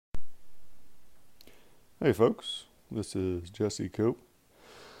Hey folks, this is Jesse Cope,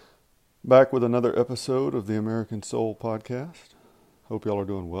 back with another episode of the American Soul Podcast. Hope y'all are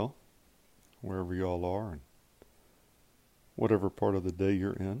doing well, wherever y'all are and whatever part of the day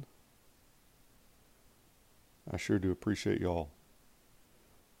you're in. I sure do appreciate y'all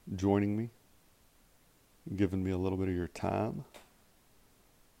joining me, giving me a little bit of your time.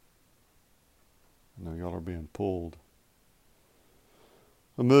 I know y'all are being pulled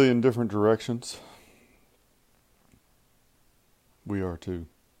a million different directions. We are too.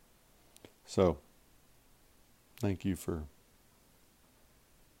 So, thank you for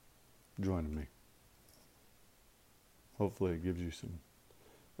joining me. Hopefully it gives you some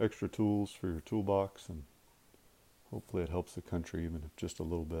extra tools for your toolbox, and hopefully it helps the country, even if just a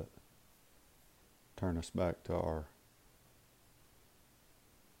little bit. Turn us back to our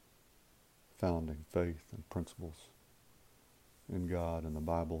founding faith and principles in God and the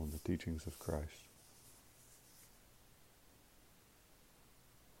Bible and the teachings of Christ.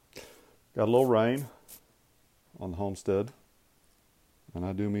 Got a little rain on the homestead, and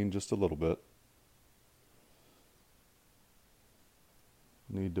I do mean just a little bit.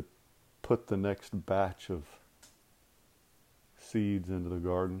 Need to put the next batch of seeds into the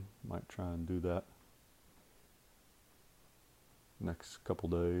garden. Might try and do that next couple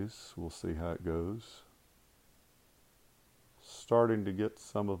days. We'll see how it goes. Starting to get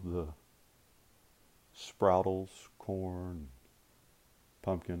some of the sproutles, corn,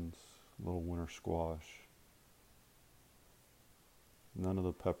 pumpkins, little winter squash. None of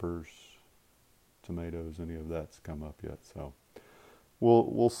the peppers, tomatoes, any of that's come up yet. So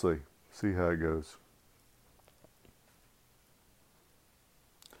we'll see how it goes.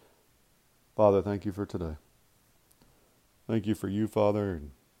 Father, thank you for today. Thank you for you, Father,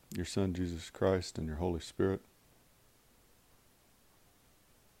 and your Son, Jesus Christ, and your Holy Spirit.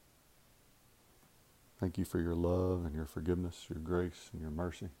 Thank you for your love and your forgiveness, your grace and your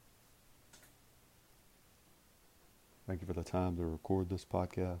mercy. Thank you for the time to record this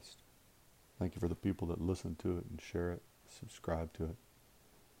podcast. Thank you for the people that listen to it and share it, subscribe to it.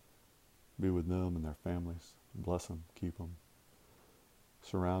 Be with them and their families. Bless them, keep them.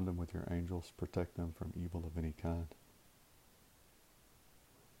 Surround them with your angels. Protect them from evil of any kind.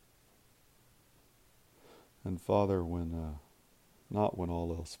 And Father, not when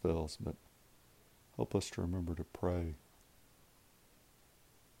all else fails, but help us to remember to pray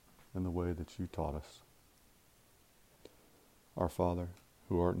in the way that you taught us. Our Father,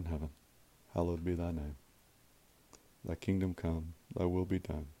 who art in heaven, hallowed be thy name. Thy kingdom come, thy will be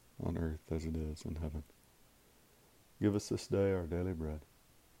done, on earth as it is in heaven. Give us this day our daily bread,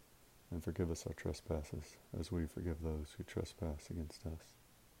 and forgive us our trespasses, as we forgive those who trespass against us.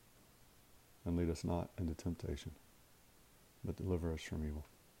 And lead us not into temptation, but deliver us from evil.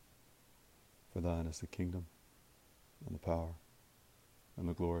 For thine is the kingdom, and the power, and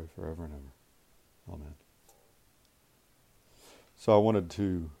the glory forever and ever. Amen. So I wanted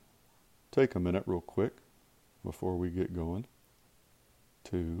to take a minute real quick before we get going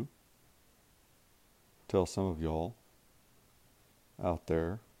to tell some of y'all out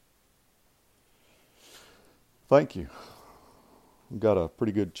there, thank you. We've got a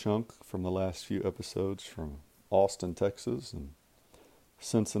pretty good chunk from the last few episodes from Austin, Texas, and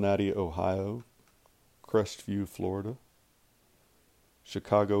Cincinnati, Ohio, Crestview, Florida,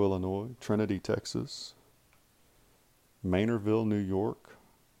 Chicago, Illinois, Trinity, Texas, Maynardville, New York,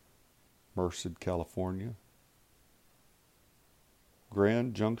 Merced, California,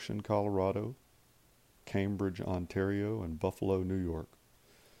 Grand Junction, Colorado, Cambridge, Ontario, and Buffalo, New York.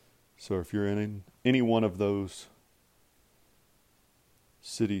 So if you're in any one of those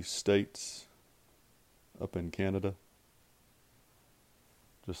cities, states up in Canada,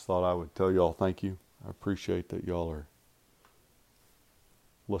 just thought I would tell y'all thank you. I appreciate that y'all are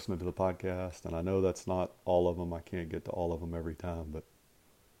listening to the podcast, and I know that's not all of them. I can't get to all of them every time, but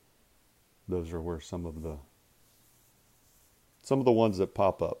those are where some of the ones that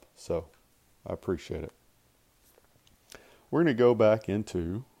pop up. So I appreciate it. We're going to go back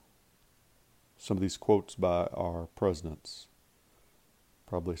into some of these quotes by our presidents.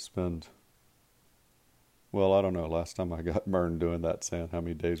 Probably spend, well, I don't know. Last time I got burned doing that, saying how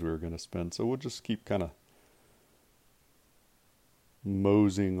many days we were going to spend. So we'll just keep kind of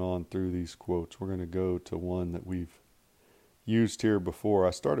moseying on through these quotes. We're going to go to one that we've used here before.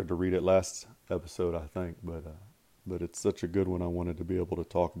 I started to read it last episode, I think, but it's such a good one I wanted to be able to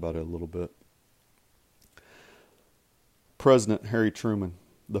talk about it a little bit. President Harry Truman,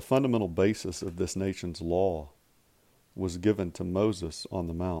 the fundamental basis of this nation's law was given to Moses on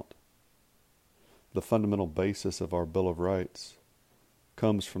the Mount. The fundamental basis of our Bill of Rights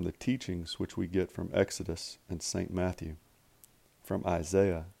comes from the teachings which we get from Exodus and St. Matthew, from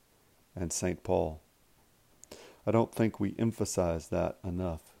Isaiah and St. Paul. I don't think we emphasize that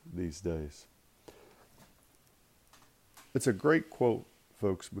enough these days. It's a great quote,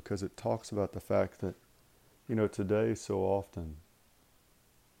 folks, because it talks about the fact that, today so often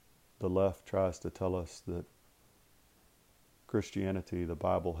the left tries to tell us that Christianity, the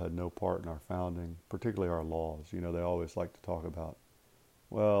Bible, had no part in our founding, particularly our laws. They always like to talk about,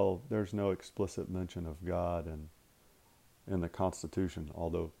 well, there's no explicit mention of God in the Constitution,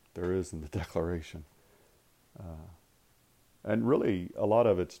 although there is in the Declaration. And really, a lot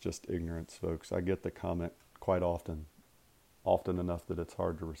of it's just ignorance, folks. I get the comment quite often enough that it's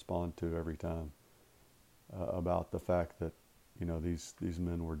hard to respond to every time, about the fact that, these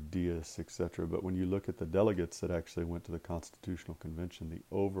men were deists, etc. But when you look at the delegates that actually went to the Constitutional Convention,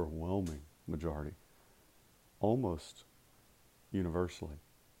 the overwhelming majority, almost universally,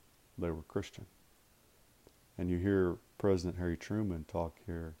 they were Christian. And you hear President Harry Truman talk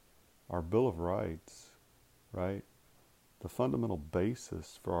here, our Bill of Rights, right? The fundamental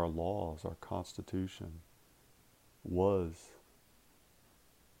basis for our laws, our Constitution,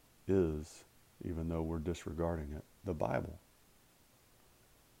 is, even though we're disregarding it, the Bible.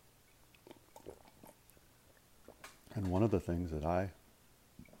 And one of the things that I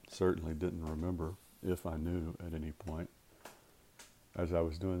certainly didn't remember, if I knew at any point, as I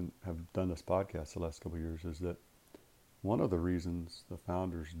have done this podcast the last couple of years, is that one of the reasons the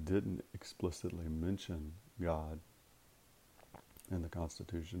founders didn't explicitly mention God in the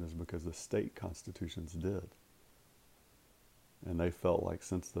Constitution is because the state constitutions did. And they felt like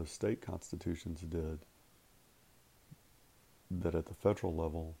since those state constitutions did, that at the federal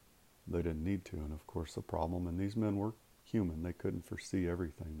level, they didn't need to. And of course the problem, and these men were human, they couldn't foresee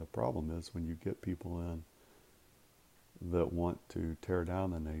everything. The problem is when you get people in that want to tear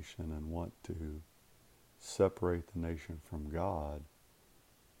down the nation and want to separate the nation from God,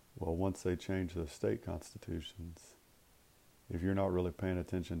 well, once they change the state constitutions, if you're not really paying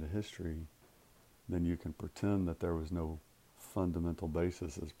attention to history, then you can pretend that there was no fundamental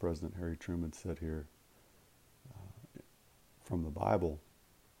basis, as President Harry Truman said here, from the Bible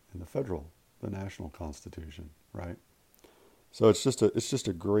and the national Constitution, right? So it's just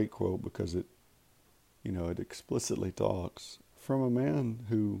a great quote because it explicitly talks from a man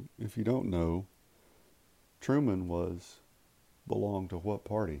who, if you don't know, Truman belonged to what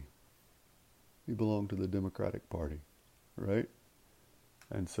party? He belonged to the Democratic Party, right?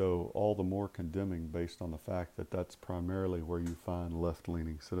 And so all the more condemning based on the fact that that's primarily where you find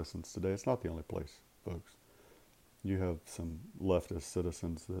left-leaning citizens today. It's not the only place, folks. You have some leftist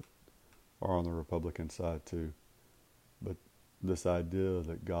citizens that are on the Republican side too. But this idea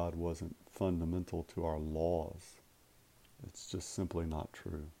that God wasn't fundamental to our laws, it's just simply not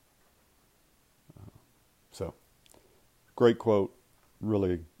true. So, great quote.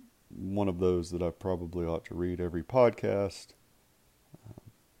 Really one of those that I probably ought to read every podcast.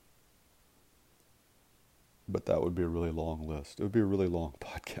 But that would be a really long list. It would be a really long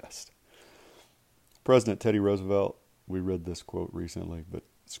podcast. President Teddy Roosevelt, we read this quote recently, but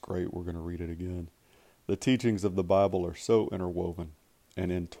it's great. We're going to read it again. The teachings of the Bible are so interwoven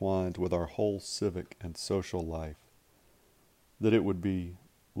and entwined with our whole civic and social life that it would be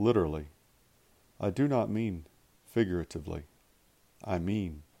literally, I do not mean figuratively, I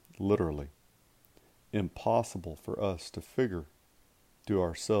mean literally, impossible for us to figure to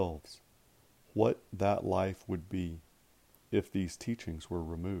ourselves what that life would be if these teachings were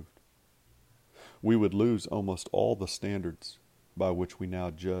removed. We would lose almost all the standards by which we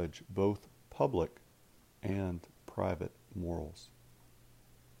now judge both public and private morals.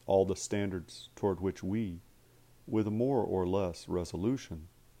 All the standards toward which we, with more or less resolution,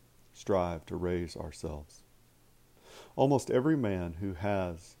 strive to raise ourselves. Almost every man who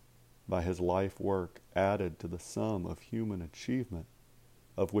has, by his life work, added to the sum of human achievement,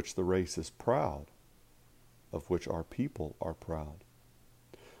 of which the race is proud, of which our people are proud.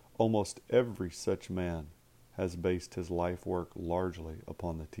 Almost every such man has based his life work largely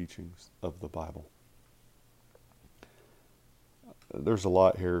upon the teachings of the Bible. There's a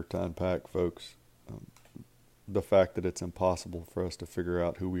lot here to unpack, folks. The fact that it's impossible for us to figure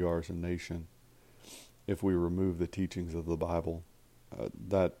out who we are as a nation if we remove the teachings of the Bible,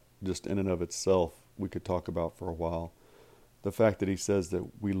 that just in and of itself we could talk about for a while. The fact that he says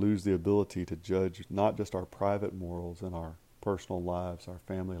that we lose the ability to judge not just our private morals and our personal lives, our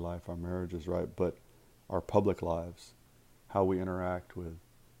family life, our marriages, right, but our public lives, how we interact with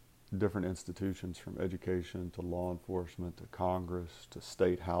different institutions from education to law enforcement to Congress to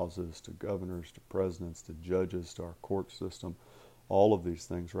state houses to governors to presidents to judges to our court system. all of these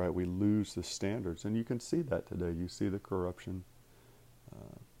things, right? We lose the standards. And you can see that today. You see the corruption.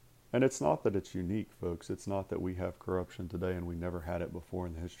 And it's not that it's unique, folks. It's not that we have corruption today and we never had it before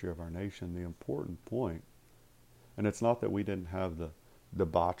in the history of our nation. The important point, and it's not that we didn't have the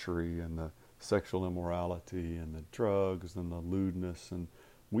debauchery and the sexual immorality and the drugs and the lewdness, and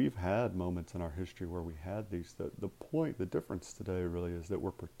we've had moments in our history where we had these. The point, the difference today really is that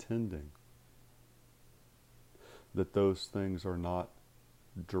we're pretending that those things are not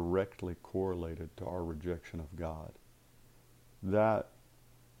directly correlated to our rejection of God. That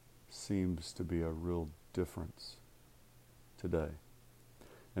seems to be a real difference today.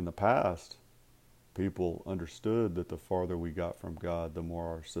 In the past, people understood that the farther we got from God, the more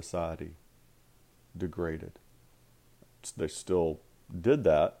our society degraded. They still did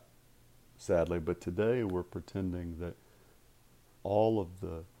that, sadly, but today we're pretending that all of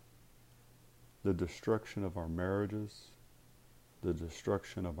the destruction of our marriages, the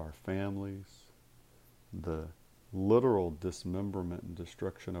destruction of our families, the literal dismemberment and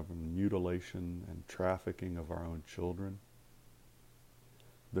destruction of mutilation and trafficking of our own children,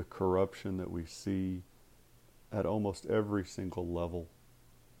 the corruption that we see at almost every single level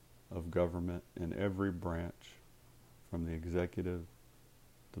of government in every branch, from the executive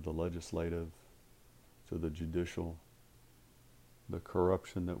to the legislative to the judicial, the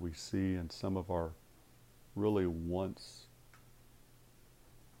corruption that we see in some of our really once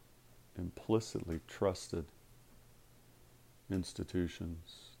implicitly trusted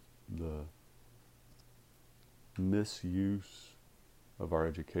institutions, the misuse of our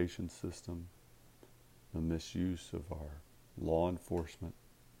education system, the misuse of our law enforcement,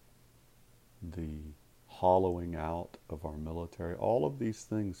 the hollowing out of our military. All of these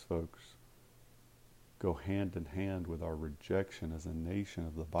things, folks, go hand in hand with our rejection as a nation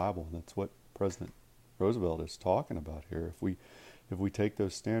of the Bible. And that's what President Roosevelt is talking about here. If we take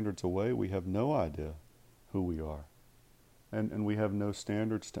those standards away, we have no idea who we are. And we have no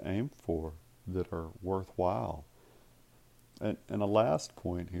standards to aim for that are worthwhile. And a last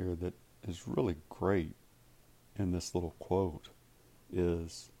point here that is really great in this little quote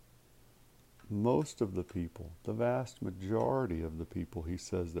is most of the people, the vast majority of the people, he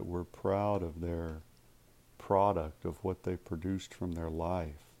says that we're proud of their product, of what they produced from their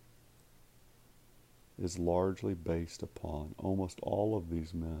life, is largely based upon, almost all of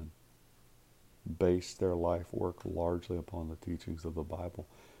these men based their life work largely upon the teachings of the Bible.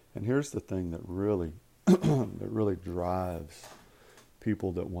 And here's the thing that really that really drives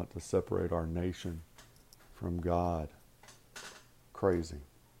people that want to separate our nation from God crazy.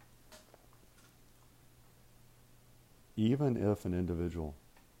 Even if an individual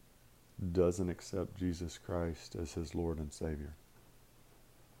doesn't accept Jesus Christ as his Lord and Savior,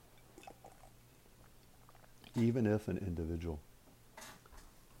 even if an individual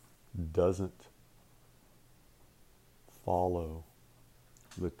doesn't follow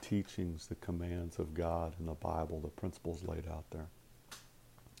the teachings, the commands of God in the Bible, the principles laid out there,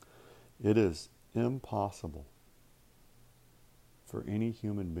 it is impossible for any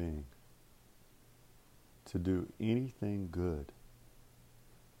human being to do anything good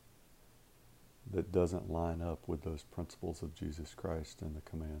that doesn't line up with those principles of Jesus Christ and the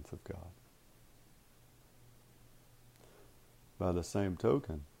commands of God. By the same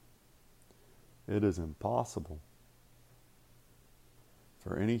token, it is impossible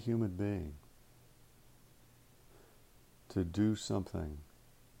for any human being to do something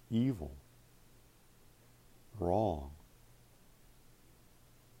evil, wrong,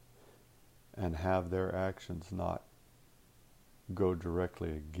 and have their actions not go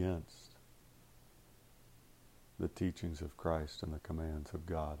directly against the teachings of Christ and the commands of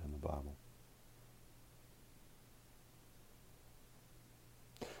God in the Bible.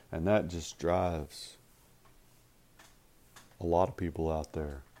 And that just drives a lot of people out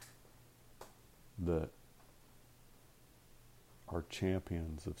there that are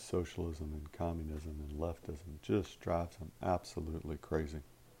champions of socialism and communism and leftism, just drives them absolutely crazy.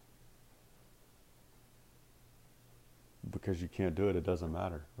 Because you can't do it, it doesn't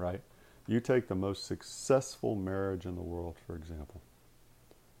matter, right? You take the most successful marriage in the world, for example,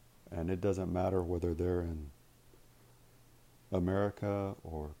 and it doesn't matter whether they're in America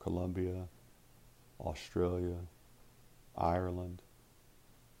or Colombia, Australia, Ireland,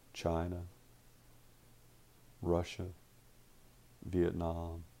 China, Russia,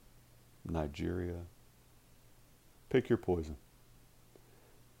 Vietnam, Nigeria. Pick your poison.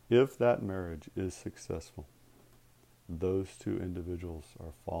 If that marriage is successful, those two individuals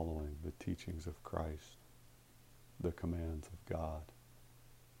are following the teachings of Christ, the commands of God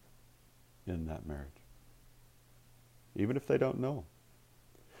in that marriage. even if they don't know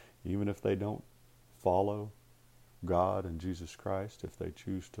Him, even if they don't follow God and Jesus Christ, if they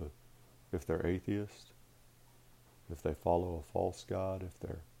choose to, if they're atheist, if they follow a false God, if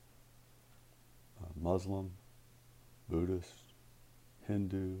they're Muslim, Buddhist,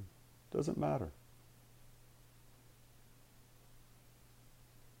 Hindu, doesn't matter.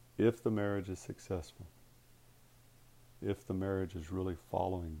 If the marriage is successful, if the marriage is really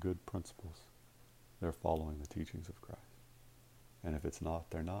following good principles, they're following the teachings of Christ. And if it's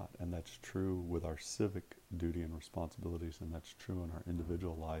not, they're not. And that's true with our civic duty and responsibilities, and that's true in our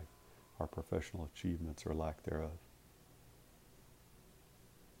individual life, our professional achievements or lack thereof.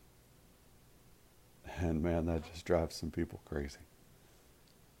 And man, that just drives some people crazy.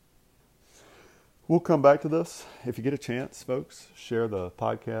 We'll come back to this. If you get a chance, folks, share the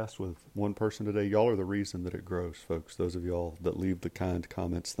podcast with one person today. Y'all are the reason that it grows, folks. Those of y'all that leave the kind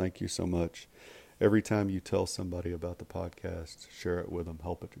comments, thank you so much. Every time you tell somebody about the podcast, share it with them,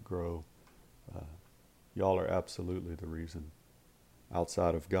 help it to grow. Y'all are absolutely the reason,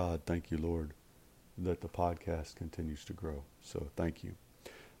 outside of God, thank you, Lord, that the podcast continues to grow. So thank you.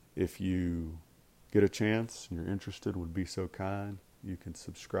 If you get a chance and you're interested, would be so kind, you can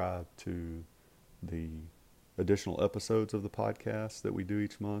subscribe to the additional episodes of the podcast that we do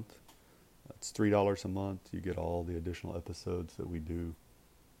each month. It's $3 a month. You get all the additional episodes that we do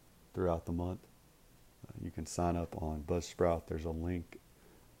throughout the month. You can sign up on Buzzsprout. There's a link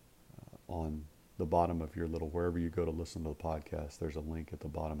on the bottom of your little, wherever you go to listen to the podcast, there's a link at the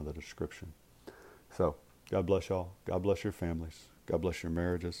bottom of the description. So, God bless y'all. God bless your families. God bless your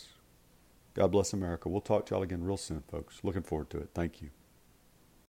marriages. God bless America. We'll talk to y'all again real soon, folks. Looking forward to it. Thank you.